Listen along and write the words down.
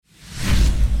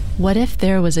What if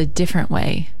there was a different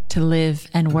way to live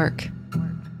and work?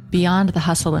 Beyond the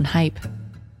hustle and hype,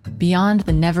 beyond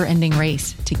the never-ending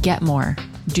race to get more,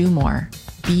 do more,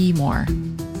 be more.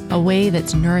 A way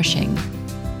that's nourishing,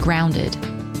 grounded,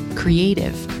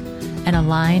 creative, and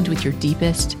aligned with your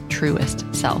deepest, truest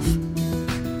self.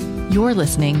 You're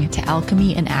listening to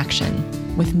Alchemy in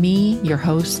Action with me, your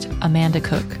host, Amanda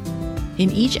Cook. In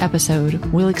each episode,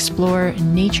 we'll explore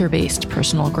nature-based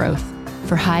personal growth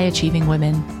for high-achieving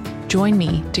women. Join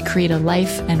me to create a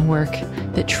life and work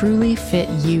that truly fit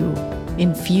you,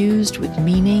 infused with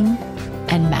meaning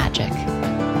and magic.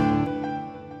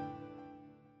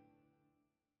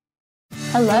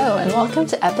 Hello, and welcome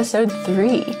to episode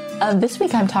 3. This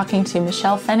week I'm talking to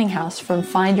Michelle Fenninghaus from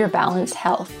Find Your Balance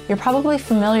Health. You're probably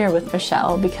familiar with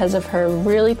Michelle because of her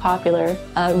really popular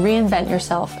Reinvent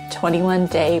Yourself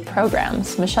 21-day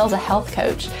programs. Michelle's a health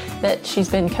coach that she's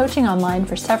been coaching online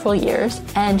for several years,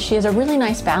 and she has a really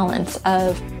nice balance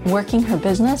of working her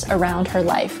business around her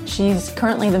life. She's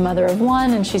currently the mother of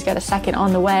one, and she's got a second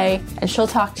on the way, and she'll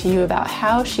talk to you about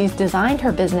how she's designed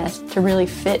her business to really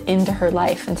fit into her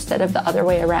life instead of the other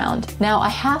way around. Now, I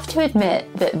have to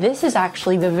admit that this is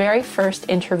actually the very first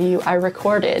interview I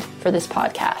recorded for this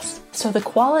podcast. So the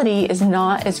quality is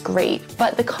not as great,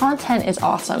 but the content is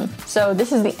awesome. So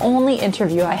this is the only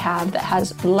interview I have that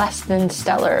has less than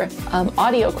stellar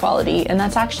audio quality, and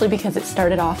that's actually because it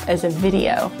started off as a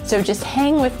video. So just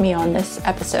hang with me on this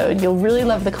episode. You'll really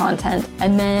love the content,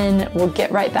 and then we'll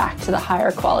get right back to the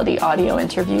higher quality audio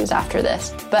interviews after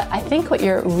this. But I think what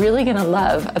you're really gonna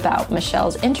love about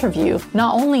Michelle's interview,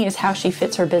 not only is how she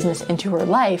fits her business into her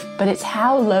life, but it's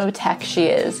how low tech she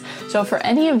is. So for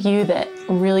any of you that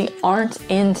really aren't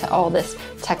into all this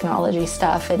technology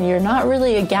stuff and you're not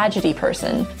really a gadgety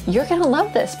person, you're gonna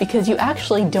love this because you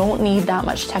actually don't need that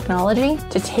much technology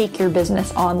to take your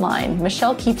business online.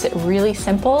 Michelle keeps it really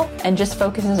simple and just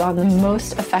focuses on the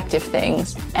most effective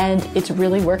things, and it's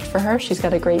really worked for her. She's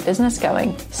got a great business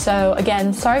going. So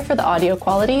again, sorry for the audio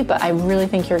quality, but I really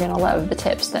think you're gonna love the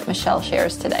tips that Michelle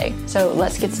shares today. So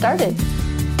let's get started.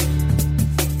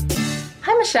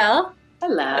 Hi, Michelle.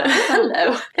 Hello.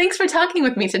 Hello. Thanks for talking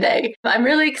with me today. I'm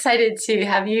really excited to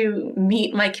have you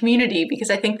meet my community because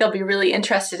I think they'll be really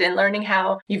interested in learning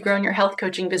how you've grown your health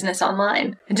coaching business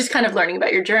online and just kind of learning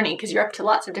about your journey because you're up to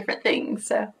lots of different things.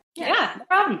 So yeah, no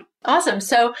problem. Awesome.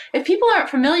 So if people aren't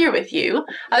familiar with you,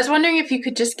 I was wondering if you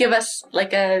could just give us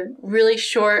like a really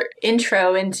short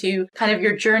intro into kind of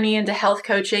your journey into health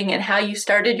coaching and how you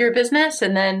started your business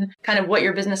and then kind of what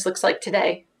your business looks like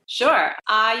today. Sure.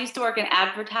 I used to work in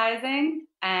advertising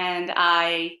and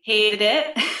I hated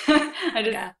it.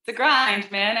 It's a grind,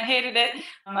 man. I hated it.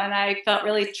 And I felt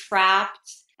really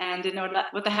trapped and didn't know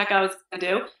what the heck I was going to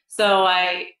do. So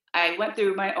I went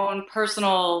through my own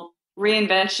personal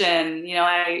reinvention. You know,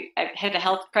 I had a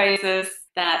health crisis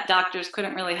that doctors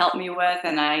couldn't really help me with.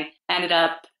 And I ended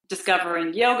up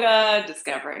discovering yoga,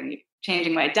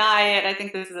 changing my diet. I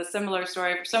think this is a similar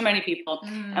story for so many people.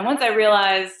 And once I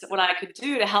realized what I could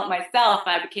do to help myself,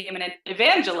 I became an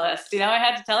evangelist. You know, I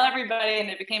had to tell everybody, and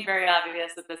it became very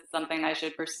obvious that this is something I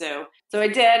should pursue. So I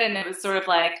did, and it was sort of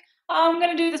like, oh, I'm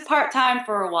going to do this part-time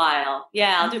for a while.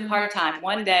 Yeah, I'll do part-time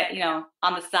one day, you know,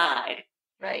 on the side.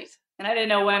 Right. And I didn't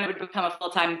know when it would become a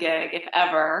full-time gig, if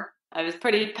ever. I was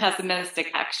pretty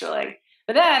pessimistic, actually.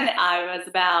 But then I was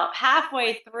about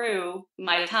halfway through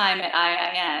my time at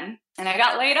IIN, and I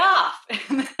got laid off.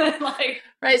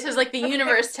 Right, so it's like the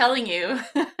universe telling you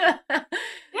that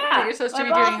you're supposed to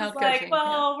be doing health coaching.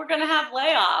 Well, we're going to have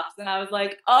layoffs. And I was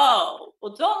like, oh,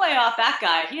 well, don't lay off that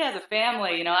guy. He has a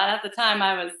family. You know, and at the time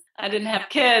I didn't have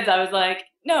kids. I was like,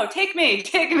 no, take me.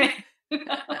 You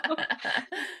know?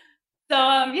 So,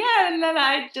 and then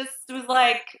I just was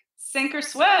like, sink or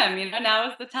swim. You know, now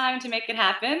is the time to make it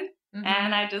happen.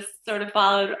 And I just sort of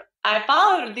followed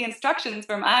the instructions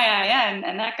from IIN,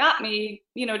 and that got me,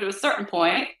 you know, to a certain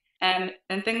point, and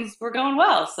things were going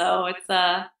well. So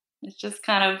it's just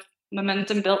kind of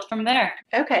momentum built from there.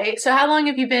 Okay. So how long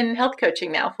have you been health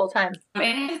coaching now, full time?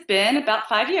 It has been about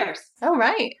 5 years. Oh,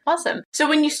 right. Awesome. So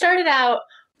when you started out,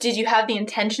 did you have the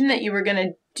intention that you were going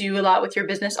to do a lot with your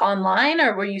business online,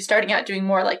 or were you starting out doing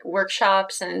more like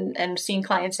workshops and seeing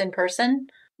clients in person?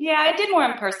 Yeah, I did more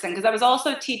in person because I was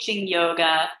also teaching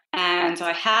yoga. And so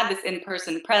I had this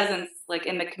in-person presence like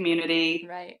in the community.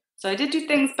 Right. So I did do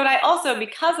things, but I also,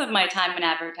 because of my time in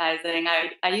advertising,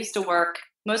 I used to work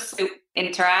mostly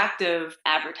interactive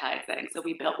advertising. So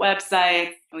we built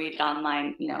websites, we did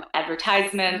online, you know,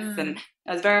 advertisements, and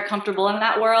I was very comfortable in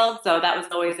that world. So that was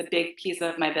always a big piece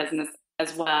of my business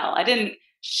as well. I didn't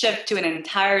shift to an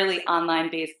entirely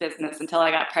online-based business until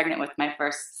I got pregnant with my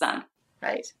first son.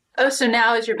 Right. Oh, so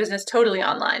now is your business totally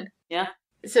online? Yeah.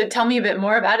 So tell me a bit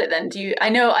more about it then. I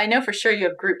know for sure you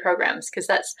have group programs, because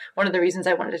that's one of the reasons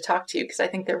I wanted to talk to you, because I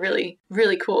think they're really,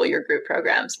 really cool, your group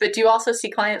programs. But do you also see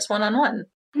clients one-on-one?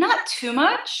 Not too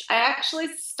much. I actually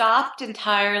stopped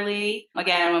entirely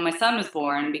again when my son was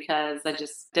born because I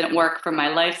just didn't work for my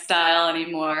lifestyle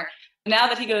anymore. Now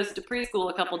that he goes to preschool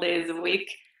a couple days a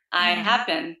week, I have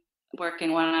been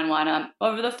working one-on-one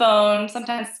over the phone,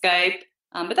 sometimes Skype.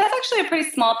 But that's actually a pretty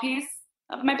small piece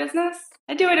of my business.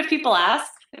 I do it if people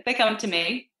ask, if they come to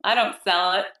me. I don't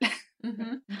sell it.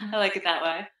 I like it that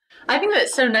way. I think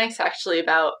that's so nice actually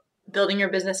about building your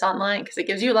business online, because it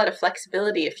gives you a lot of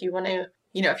flexibility if you want to,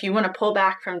 if you want to pull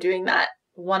back from doing that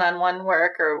one-on-one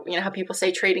work, or, how people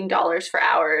say trading dollars for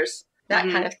hours, that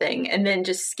kind of thing. And then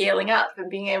just scaling up and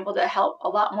being able to help a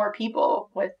lot more people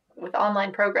with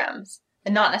online programs,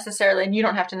 and you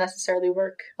don't have to necessarily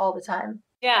work all the time.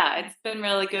 Yeah, it's been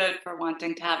really good for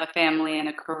wanting to have a family and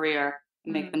a career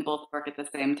and make them both work at the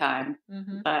same time.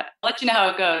 But I'll let you know how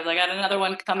it goes. I got another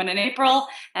one coming in April,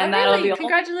 and that'll be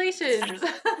congratulations.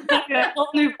 A whole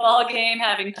new ball game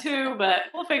having two, but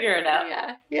we'll figure it out.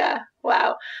 Yeah.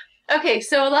 Wow. Okay,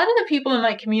 so a lot of the people in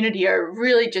my community are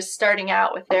really just starting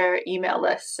out with their email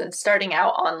lists and starting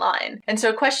out online. And so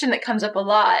a question that comes up a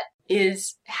lot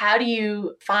is, how do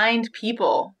you find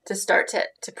people to start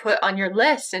to put on your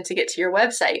list and to get to your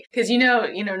website? Because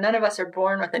none of us are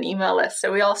born with an email list,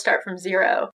 so we all start from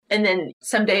zero. And then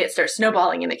someday it starts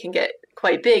snowballing and it can get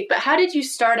quite big. But how did you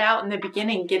start out in the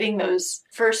beginning, getting those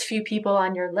first few people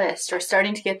on your list or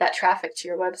starting to get that traffic to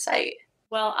your website?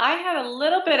 Well, I had a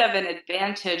little bit of an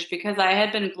advantage because I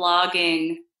had been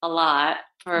blogging a lot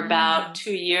for about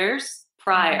 2 years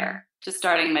prior to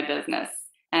starting my business.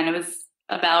 And it was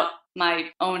about my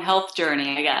own health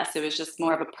journey, I guess. It was just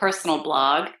more of a personal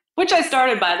blog, which I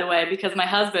started, by the way, because my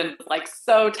husband was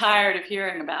so tired of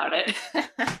hearing about it.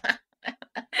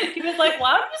 He was like,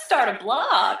 why don't you start a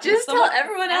blog? Just tell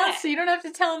everyone else so you don't have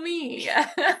to tell me. Tell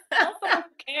someone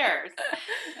who cares.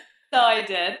 So I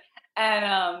did. And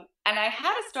I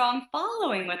had a strong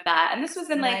following with that. And this was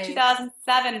in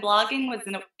 2007. Blogging was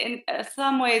in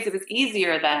some ways it was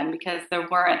easier then because there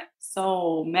weren't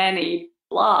so many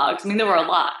blogs. I mean, there were a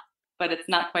lot, but it's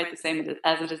not quite the same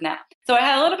as it is now. So I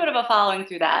had a little bit of a following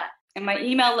through that. And my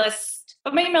email list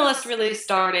really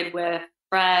started with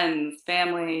friends,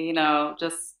 family,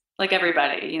 just like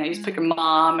everybody. You just pick your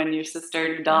mom and your sister,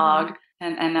 your dog,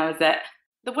 and that was it.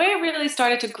 The way it really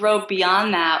started to grow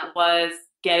beyond that was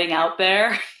getting out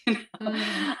there.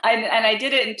 I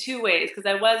did it in two ways, because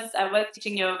I was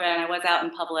teaching yoga and I was out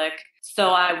in public. So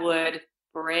I would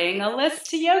bring a list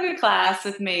to yoga class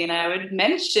with me, and I would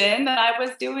mention that I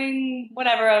was doing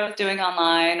whatever I was doing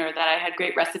online, or that I had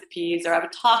great recipes, or I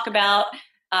would talk about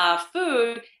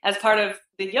food as part of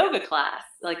the yoga class.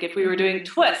 Like if we were doing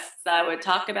twists, I would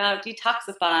talk about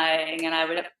detoxifying, and I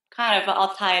would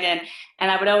I'll tie it in,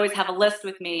 and I would always have a list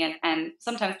with me, and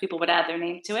sometimes people would add their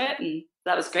name to it, and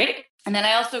that was great. And then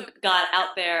I also got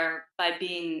out there by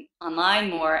being online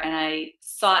more, and I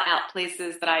sought out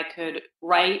places that I could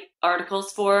write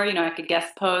articles for, I could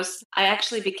guest post. I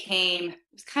actually became, it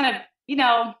was kind of,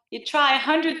 you try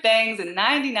 100 things and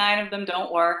 99 of them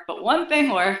don't work, but one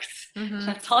thing works.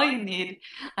 That's all you need.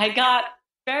 I got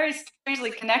very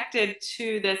strangely connected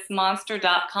to this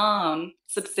Monster.com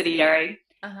subsidiary.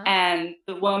 And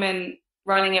the woman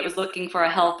running it was looking for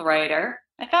a health writer.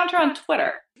 I found her on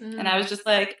Twitter, and I was just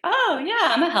like, oh,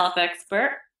 yeah, I'm a health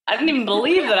expert. I didn't even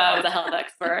believe that I was a health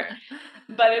expert,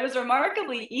 but it was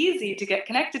remarkably easy to get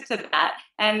connected to that.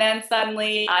 And then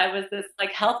suddenly I was this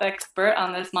health expert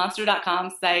on this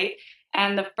Monster.com site.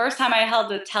 And the first time I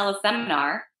held a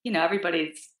teleseminar,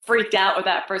 everybody's freaked out with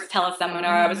that first teleseminar.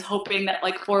 I was hoping that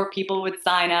 4 people would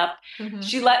sign up.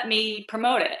 She let me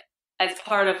promote it as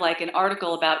part of an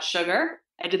article about sugar.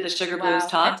 I did the Sugar Blues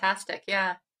talk. Fantastic,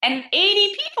 yeah. And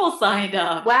 80 people signed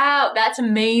up. Wow, that's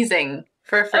amazing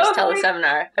for a first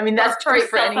teleseminar. I mean, that's great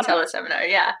for any teleseminar.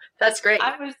 Yeah, that's great.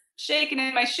 I was shaking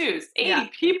in my shoes.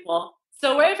 80 people.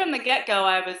 So right from the get-go,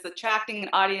 I was attracting an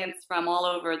audience from all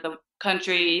over the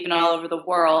country, even all over the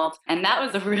world. And that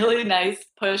was a really nice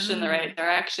push in the right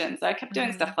direction. So I kept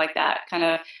doing stuff like that, kind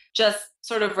of just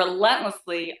sort of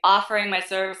relentlessly offering my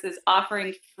services,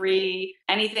 offering free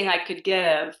anything I could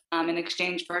give in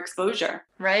exchange for exposure.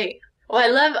 Right. Well,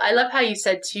 I love how you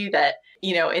said too that,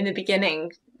 in the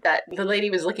beginning, that the lady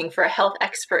was looking for a health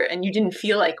expert and you didn't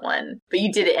feel like one, but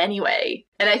you did it anyway.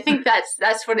 And I think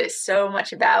that's what it's so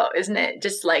much about, isn't it?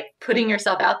 Just like putting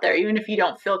yourself out there, even if you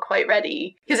don't feel quite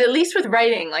ready. Because at least with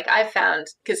writing, like I've found,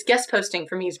 because guest posting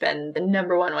for me has been the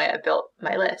number one way I've built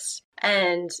my list.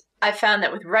 And I found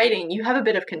that with writing, you have a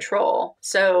bit of control.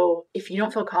 So if you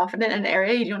don't feel confident in an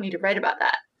area, you don't need to write about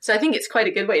that. So I think it's quite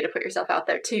a good way to put yourself out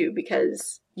there too,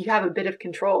 because you have a bit of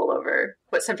control over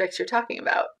what subjects you're talking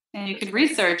about. And you can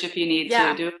research if you need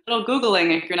to. Do a little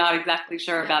Googling if you're not exactly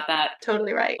sure about that.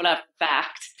 Totally right. Whatever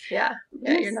fact. Yeah,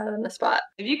 you're not on the spot.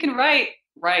 If you can write.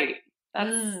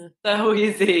 That's so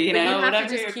easy, you know. You have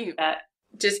to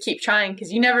just keep trying,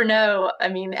 because you never know. I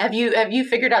mean, have you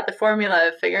figured out the formula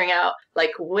of figuring out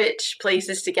like which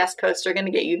places to guest post are going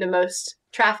to get you the most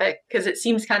traffic? Because it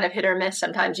seems kind of hit or miss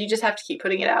sometimes. You just have to keep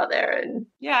putting it out there. And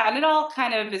it all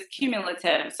kind of is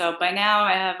cumulative. So by now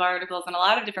I have articles in a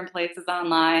lot of different places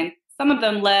online. Some of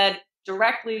them led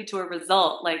directly to a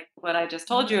result, like what I just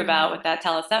told you about with that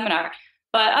teleseminar.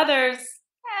 But others,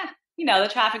 the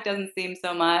traffic doesn't seem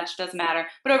so much, doesn't matter.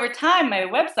 But over time, my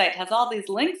website has all these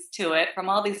links to it from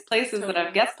all these places that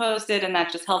I've guest posted, and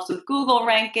that just helps with Google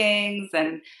rankings.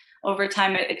 And over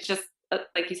time, it's just,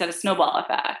 like you said, a snowball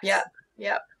effect.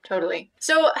 Yeah, totally.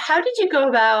 So how did you go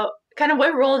about, kind of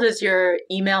what role does your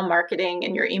email marketing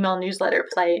and your email newsletter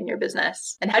play in your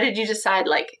business? And how did you decide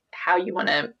like how you want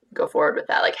to go forward with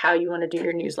that? Like how you want to do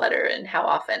your newsletter and how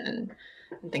often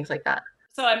and things like that?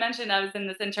 So I mentioned I was in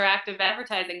this interactive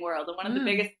advertising world, and one of the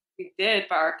biggest things we did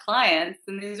for our clients,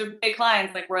 and these are big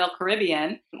clients like Royal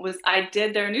Caribbean, was I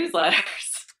did their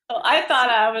newsletters. So I thought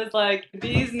I was like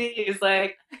bee's knees,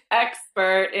 like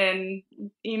expert in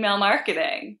email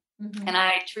marketing. And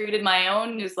I treated my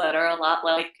own newsletter a lot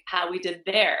like how we did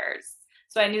theirs.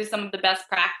 So I knew some of the best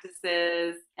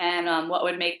practices and what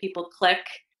would make people click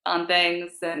on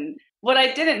things. And what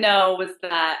I didn't know was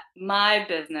that my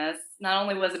business, not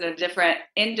only was it a different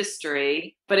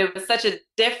industry, but it was such a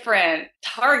different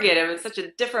target. It was such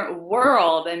a different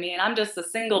world. I mean, I'm just a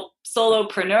single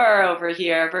solopreneur over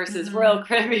here versus Royal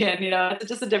Caribbean, it's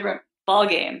just a different ball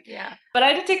game. Yeah. But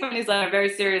I did take my newsletter very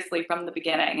seriously from the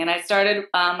beginning. And I started,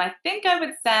 I think I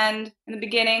would send, in the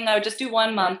beginning, I would just do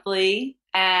one monthly.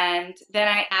 And then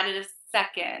I added a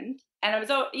second. And I was,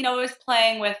 always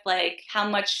playing with like how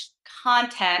much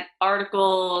content,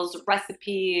 articles,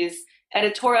 recipes,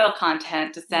 editorial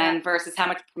content to send versus how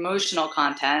much promotional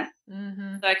content.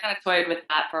 So I kind of toyed with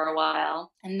that for a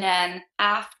while. And then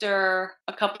after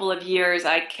a couple of years,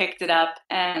 I kicked it up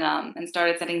and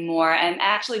started sending more. And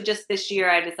actually just this year,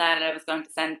 I decided I was going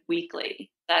to send weekly.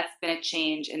 That's been a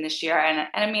change in this year. And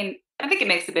I mean, I think it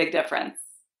makes a big difference.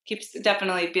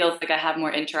 Definitely feels like I have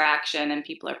more interaction and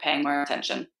people are paying more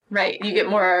attention. Right. Do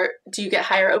you get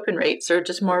higher open rates or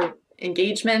just more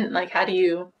engagement? Like how do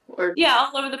you,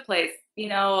 all over the place.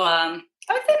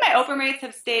 I would say my open rates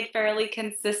have stayed fairly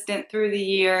consistent through the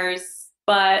years,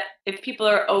 but if people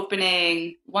are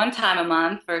opening 1 time a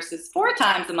month versus 4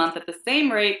 times a month at the same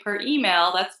rate per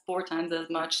email, that's 4 times as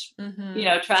much,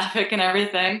 traffic and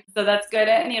everything. So that's good.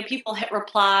 And, people hit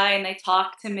reply and they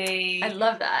talk to me. I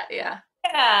love that. Yeah.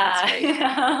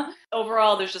 Yeah.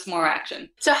 Overall, there's just more action.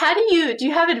 So how do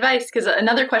you have advice? Because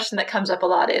another question that comes up a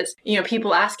lot is,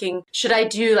 people asking, should I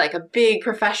do like a big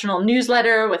professional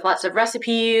newsletter with lots of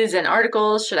recipes and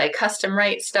articles? Should I custom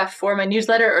write stuff for my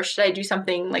newsletter? Or should I do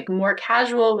something like more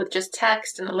casual with just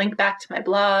text and a link back to my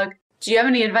blog? Do you have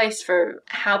any advice for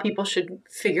how people should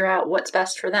figure out what's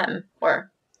best for them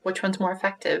or which one's more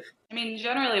effective? I mean,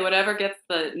 generally, whatever gets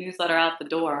the newsletter out the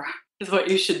door is what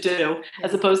you should do,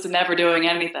 as opposed to never doing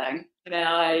anything.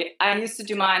 I used to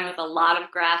do mine with a lot of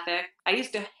graphics. I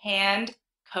used to hand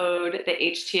code the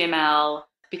HTML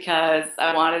because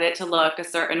I wanted it to look a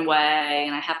certain way,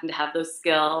 and I happened to have those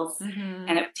skills.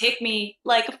 And it would take me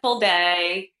like a full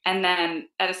day. And then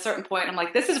at a certain point, I'm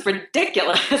like, this is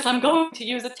ridiculous. I'm going to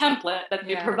use a template that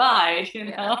they provide,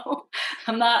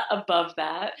 I'm not above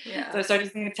that. So I started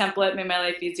using a template, made my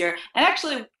life easier. And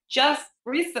actually, just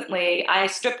recently, I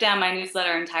stripped down my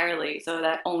newsletter entirely so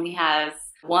that only has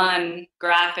one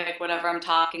graphic, whatever I'm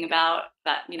talking about,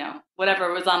 that,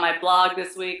 whatever was on my blog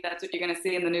this week, that's what you're going to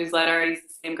see in the newsletter. I use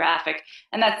the same graphic,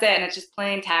 and that's it. And it's just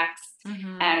plain text,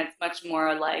 and it's much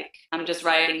more like I'm just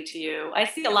writing to you. I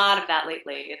see a lot of that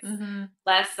lately. It's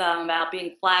less about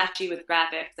being flashy with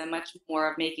graphics and much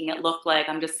more of making it look like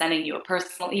I'm just sending you a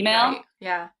personal email. Right.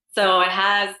 Yeah. So it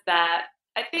has that,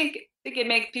 I think it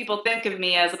makes people think of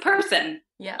me as a person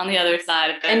on the other side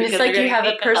of it. And it's like you have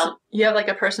like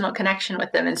a personal connection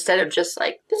with them instead of just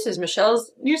like, this is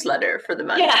Michelle's newsletter for the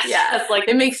month. Yes, like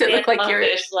it makes it look like you're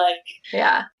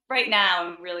right now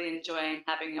I'm really enjoying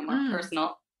having a more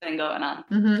personal thing going on.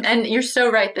 Mm-hmm. And you're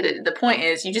so right that the point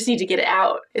is you just need to get it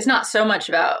out. It's not so much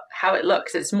about how it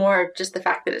looks. It's more just the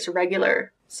fact that it's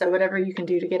regular. So whatever you can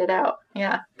do to get it out.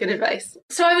 Yeah, good advice.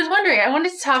 So I was wondering, I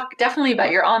wanted to talk definitely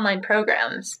about your online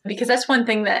programs, because that's one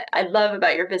thing that I love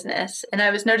about your business. And I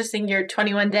was noticing your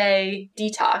 21-day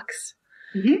detox.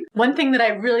 Mm-hmm. One thing that I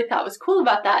really thought was cool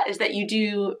about that is that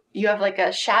you have like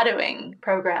a shadowing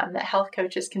program that health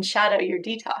coaches can shadow your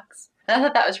detox. And I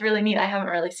thought that was really neat. I haven't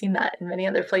really seen that in many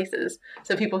other places,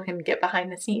 so people can get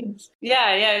behind the scenes.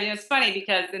 Yeah. It's funny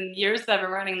because in years that I've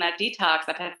been running that detox,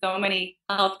 I've had so many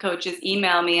health coaches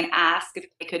email me and ask if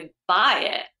they could buy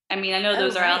it. I mean, I know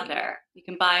those are out there. You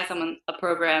can buy someone a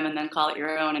program and then call it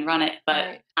your own and run it.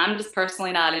 But I'm just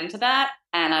personally not into that.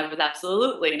 And I was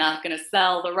absolutely not going to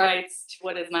sell the rights to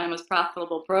what is my most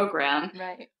profitable program.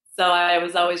 Right. So I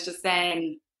was always just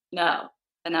saying no.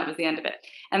 And that was the end of it.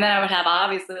 And then I would have,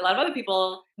 obviously, a lot of other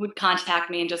people would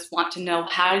contact me and just want to know,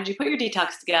 how did you put your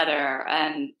detox together?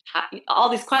 And all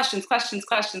these questions.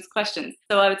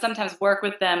 So I would sometimes work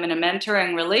with them in a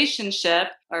mentoring relationship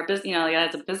or, as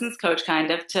a business coach kind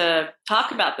of, to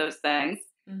talk about those things.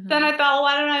 Mm-hmm. Then I thought, well,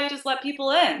 why don't I just let people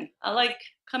in?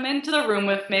 Come into the room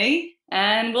with me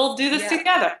and we'll do this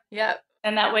together. Yeah.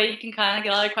 And that way you can kind of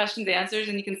get all your questions answered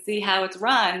and you can see how it's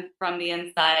run from the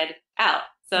inside out.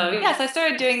 So yes, I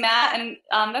started doing that, and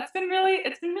it's been really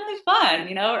fun.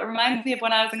 It reminds me of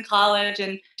when I was in college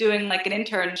and doing like an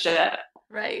internship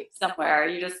somewhere.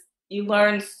 You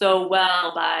learn so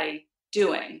well by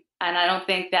doing, and I don't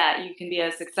think that you can be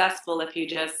as successful if you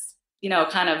just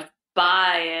kind of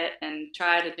buy it and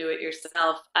try to do it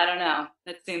yourself. I don't know.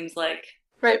 It seems like.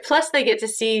 Right. Plus, they get to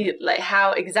see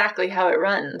exactly how it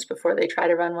runs before they try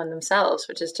to run one themselves,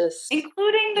 which is just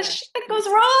including the shit that goes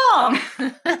wrong.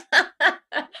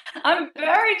 I'm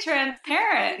very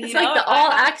transparent. It's like the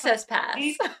all access pass.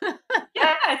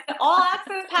 Yeah, it's the all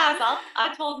access pass.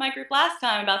 I told my group last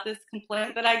time about this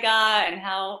complaint that I got and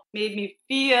how it made me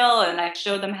feel, and I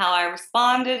showed them how I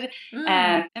responded.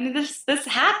 And I mean, this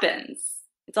happens.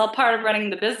 It's all part of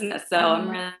running the business, so I'm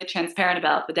really transparent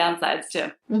about the downsides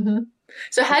too. Mm-hmm.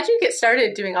 So how'd you get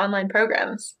started doing online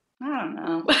programs? I don't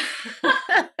know.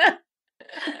 Not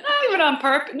even on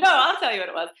purpose. No, I'll tell you what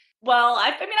it was. Well,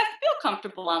 I feel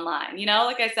comfortable online.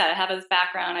 Like I said, I have this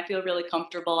background. I feel really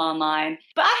comfortable online.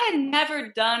 But I had never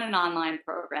done an online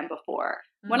program before.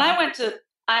 Mm-hmm. When I went to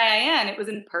IIN, it was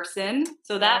in person.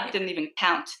 So that didn't even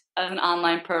count as an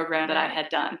online program that I had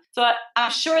done. So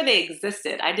I'm sure they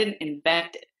existed. I didn't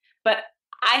invent it. But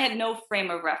I had no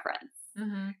frame of reference.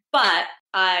 Mm-hmm. But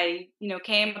I,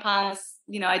 came upon this,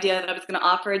 idea that I was going to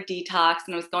offer a detox,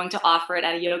 and I was going to offer it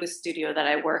at a yoga studio that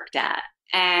I worked at.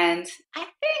 And I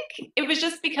think it was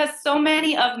just because so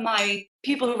many of my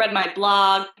people who read my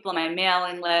blog, people on my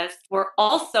mailing list, were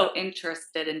also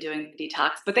interested in doing the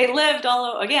detox, but they lived all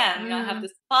over, again, I have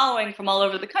this following from all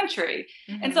over the country.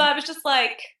 Mm-hmm. And so I was just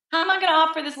like, how am I going to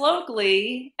offer this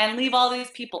locally and leave all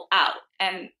these people out?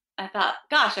 And I thought,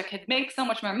 gosh, I could make so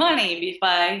much more money if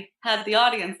I had the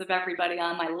audience of everybody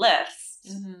on my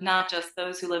list, not just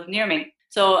those who live near me.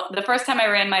 So the first time I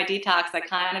ran my detox, I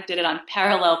kind of did it on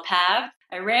parallel paths.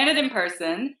 I ran it in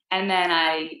person, and then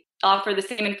I offered the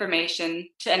same information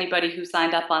to anybody who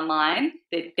signed up online.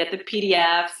 They'd get the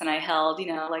PDFs, and I held,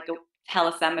 like a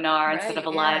teleseminar instead of a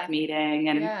live meeting.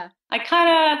 And I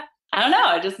kind of, I don't know,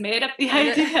 I just made up the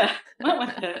idea. Went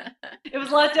with it. It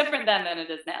was a lot different then than it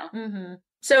is now. Mm-hmm.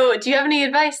 So do you have any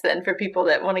advice then for people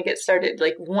that want to get started,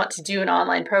 like want to do an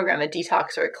online program, a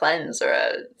detox or a cleanse or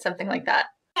something like that?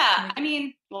 Yeah, I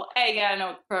mean, well, you gotta know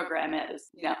what the program is.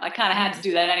 I kind of had to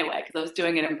do that anyway because I was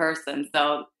doing it in person.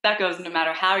 So that goes no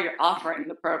matter how you're offering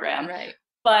the program. Right.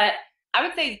 But I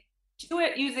would say do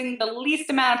it using the least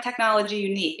amount of technology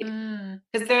you need.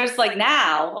 Because there's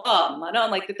now, I don't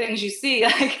like the things you see.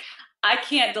 I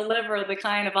can't deliver the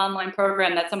kind of online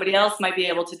program that somebody else might be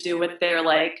able to do with their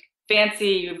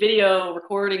fancy video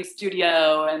recording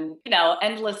studio and,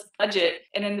 endless budget.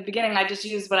 And in the beginning, I just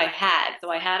used what I had. So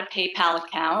I had a PayPal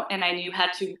account and I knew how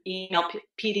to email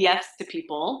PDFs to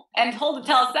people and hold a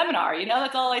teleseminar.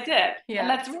 That's all I did. Yeah. And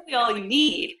that's really all you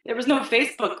need. There was no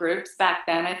Facebook groups back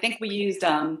then. I think we used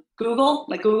Google,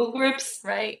 Google Groups.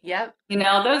 Right. Yep.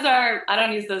 Those are, I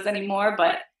don't use those anymore,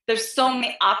 but there's so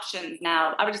many options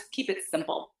now. I would just keep it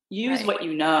simple. Use what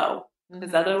you know.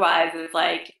 Because otherwise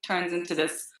it's turns into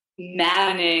this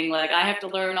maddening, I have to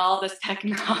learn all this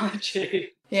technology.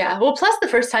 Yeah. Well, plus the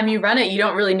first time you run it, you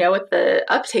don't really know what the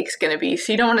uptake's going to be.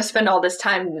 So you don't want to spend all this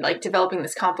time developing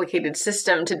this complicated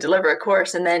system to deliver a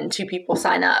course and then 2 people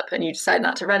sign up and you decide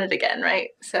not to run it again, right?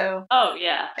 So. Oh,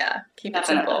 yeah. Yeah. Keep it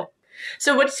simple.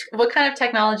 So what kind of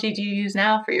technology do you use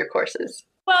now for your courses?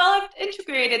 Well, I've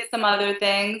integrated some other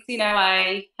things.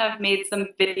 I have made some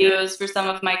videos for some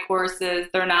of my courses.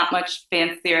 They're not much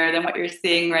fancier than what you're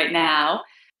seeing right now.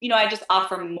 I just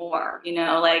offer more,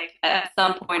 like at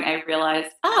some point I realized,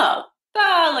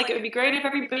 like it would be great if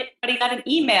everybody got an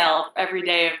email every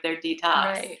day of their detox.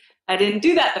 Right. I didn't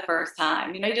do that the first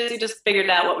time. You just figured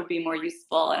out what would be more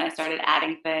useful, and I started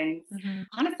adding things. Mm-hmm.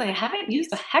 Honestly, I haven't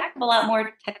used a heck of a lot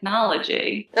more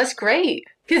technology. That's great.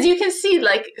 Because you can see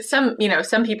like some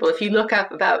people, if you look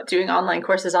up about doing online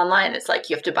courses online, it's like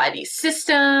you have to buy these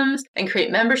systems and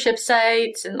create membership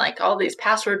sites and like all these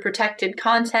password protected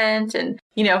content. And,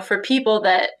 for people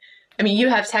that, you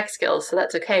have tech skills, so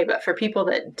that's okay. But for people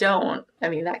that don't,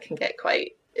 that can get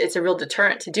it's a real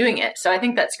deterrent to doing it. So I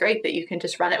think that's great that you can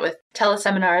just run it with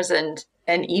teleseminars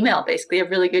and email, basically a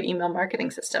really good email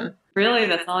marketing system. Really,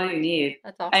 that's all you need.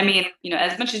 That's awesome.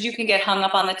 As much as you can get hung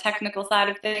up on the technical side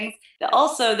of things,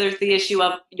 also there's the issue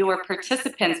of your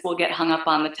participants will get hung up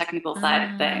on the technical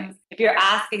side of things. If you're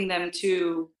asking them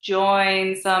to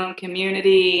join some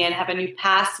community and have a new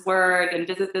password and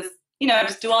visit this,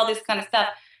 just do all this kind of stuff,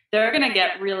 they're going to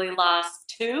get really lost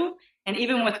too. And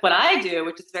even with what I do,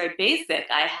 which is very basic,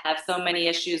 I have so many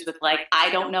issues with like,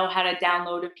 I don't know how to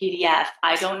download a PDF.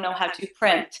 I don't know how to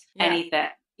print anything,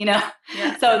 Yeah.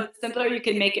 So the simpler you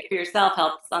can make it for yourself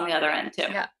helps on the other end too.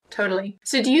 Yeah, totally.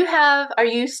 So are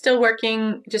you still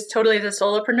working just totally as a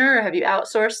solopreneur, or have you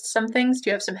outsourced some things?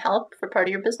 Do you have some help for part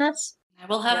of your business? I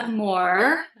will have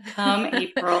more come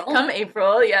April. Come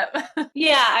April, yep.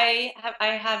 Yeah, I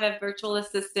have a virtual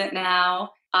assistant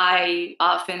now. I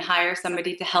often hire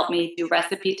somebody to help me do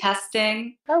recipe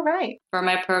testing. Oh, right. For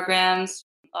my programs.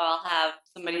 I'll have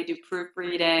somebody do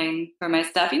proofreading for my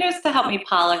stuff, just to help me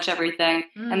polish everything.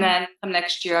 And then come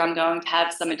next year, I'm going to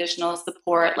have some additional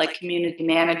support, like community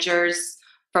managers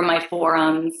for my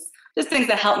forums. Just things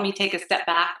that help me take a step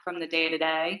back from the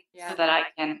day-to-day so that I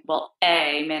can,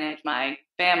 manage my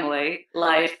family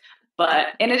life. But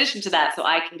in addition to that, so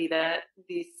I can be the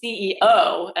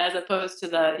CEO as opposed to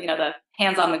the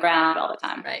hands on the ground all the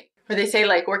time. Right. Where they say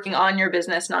like working on your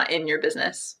business, not in your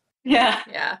business. Yeah.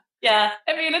 Yeah. Yeah.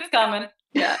 It's coming.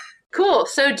 Yeah. Cool.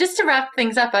 So just to wrap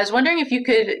things up, I was wondering if you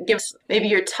could give us maybe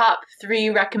your top 3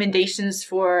 recommendations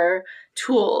for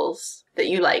tools that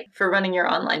you like for running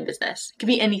your online business. It could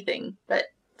be anything, but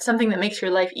something that makes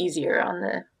your life easier on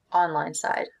the online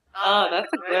side. Oh,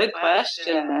 that's a good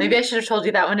question. Maybe I should have told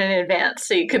you that one in advance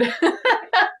so you could...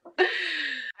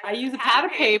 I use a pad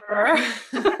of paper.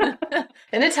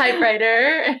 And a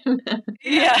typewriter.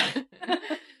 Yeah.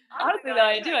 Honestly, though,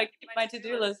 I do. I keep my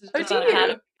to-do list just on a pad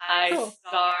of paper. I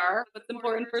star what's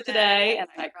important for today, and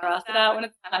I cross it out when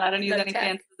it's done. I don't use any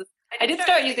fancy. I did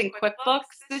start using QuickBooks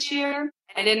this year.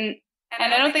 I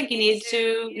don't think you need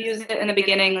to use it in the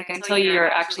beginning, like until you're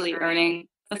actually earning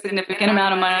a significant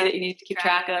amount of money that you need to keep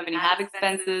track of, and you have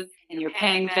expenses, and you're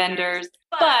paying vendors.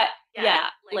 But yeah,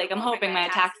 like I'm hoping my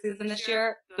tax season this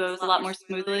year goes a lot more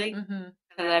smoothly because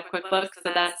I have QuickBooks.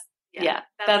 So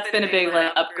that's been a big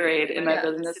upgrade in my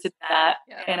business to do that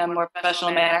in a more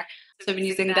professional manner. So I've been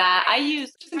using that. I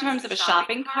use, just in terms of a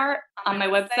shopping cart on my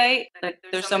website, like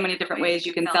there's so many different ways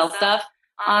you can sell stuff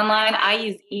online. I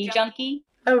use eJunkie.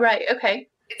 Oh, right. Okay.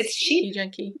 It's cheap.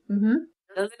 eJunkie.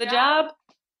 Does the job.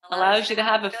 Allows you to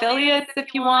have affiliates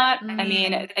if you want. I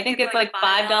think it's like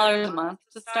 $5 a month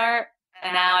to start.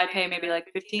 And now I pay maybe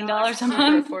like $15 a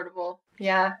month. Affordable.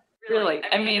 Yeah. Really.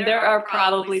 There are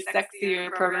probably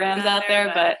sexier programs out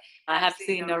there, but I have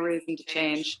seen no reason to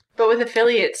change. But with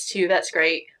affiliates too, that's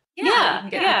great. Yeah.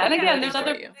 And again, there's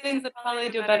other things that probably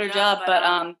do a better job, but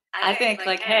I think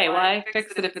like, hey, why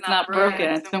fix it if it's not broken?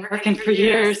 It's been working for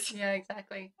years. Yeah,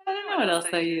 exactly. I don't know what else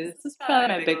I use. This is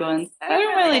probably my big ones. I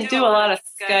don't really do a lot of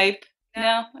Skype.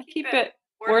 I keep it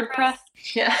WordPress.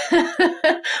 Yeah.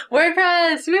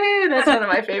 WordPress. Woo! That's one of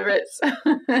my favorites.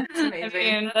 It's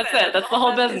amazing. That's it. That's the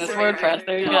whole business. WordPress.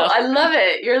 There you go. I love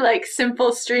it. You're like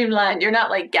simple, streamlined. You're not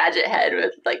like gadget head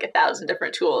with like 1,000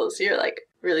 different tools. You're like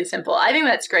really simple. I think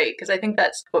that's great because I think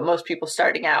that's what most people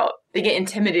starting out, they get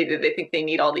intimidated. They think they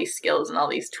need all these skills and all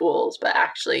these tools, but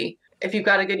actually, if you've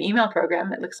got a good email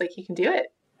program, it looks like you can do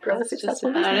it. Grow a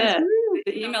successful business.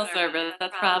 The email service,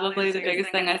 that's probably the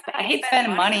biggest thing. I hate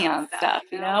spending money on stuff,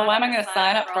 Why am I going to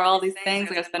sign up for all these things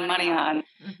I got to spend money on?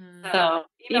 So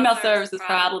email service is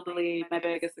probably my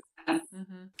biggest expense.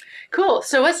 Cool.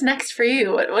 So what's next for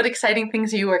you? What exciting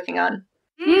things are you working on?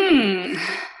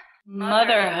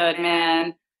 Motherhood,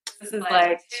 man. This is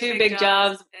like 2 big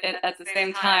jobs at the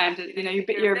same time.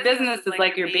 Your business is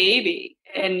like your baby,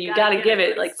 and you got to give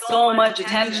it like so much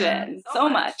attention, so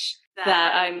much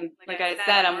that like I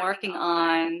said, I'm working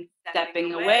on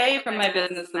stepping away from my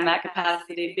business in that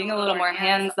capacity, being a little more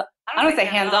I don't want to say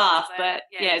hands off, but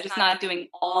yeah, just not doing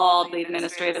all the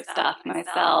administrative stuff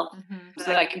myself, so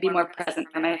that I can be more present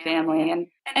for my family and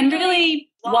really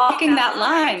walking that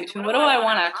line between what do I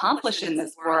want to accomplish in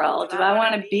this world? Do I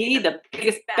want to be the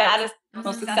biggest, baddest,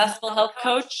 most successful health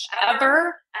coach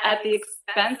ever at the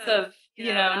expense of,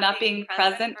 not being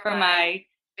present for my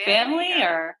family,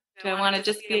 or do I want to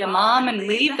just be a mom and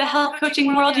leave the health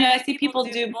coaching world? I see people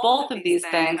do both of these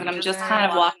things, and I'm just kind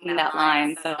of walking that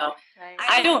line. So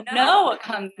I don't know what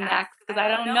comes next, because I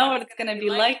don't know what it's going to be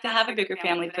like to have a bigger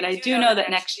family, but I do know that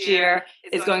next year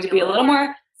is going to be a little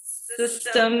more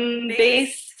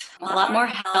system-based, a lot more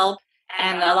help,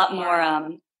 and a lot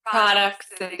more products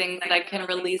and things that I can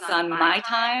release on my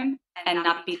time and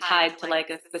not be tied to like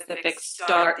a specific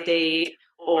start date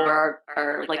or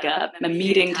like a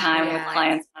meeting time with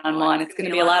clients one-on-one. It's going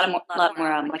to be a lot more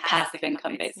like passive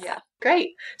income based. Yeah, great.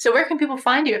 So where can people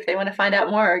find you if they want to find out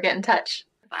more or get in touch?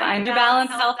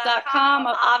 FindYourBalanceHealth.com,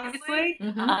 obviously.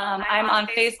 I'm on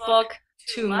Facebook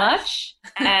too much,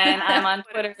 and I'm on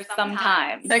Twitter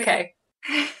sometimes. Okay.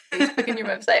 Facebook and your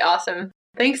website. Awesome.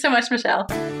 Thanks so much, Michelle.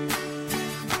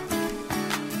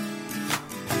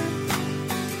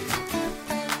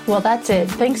 Well, that's it.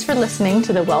 Thanks for listening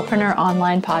to the Wellpreneur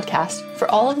Online podcast. For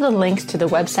all of the links to the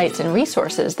websites and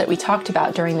resources that we talked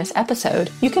about during this episode,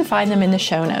 you can find them in the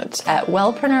show notes at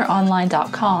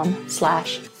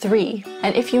wellpreneuronline.com/3.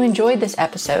 And if you enjoyed this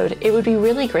episode, it would be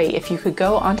really great if you could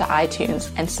go onto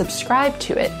iTunes and subscribe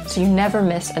to it so you never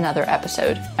miss another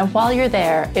episode. And while you're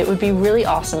there, it would be really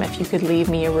awesome if you could leave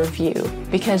me a review,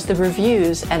 because the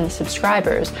reviews and the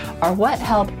subscribers are what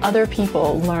help other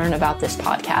people learn about this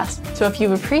podcast. So if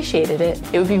you've appreciated it,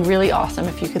 it would be really awesome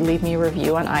if you could leave me a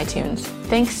review on iTunes.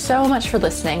 Thanks so much for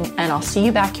listening, and I'll see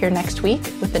you back here next week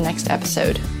with the next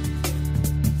episode.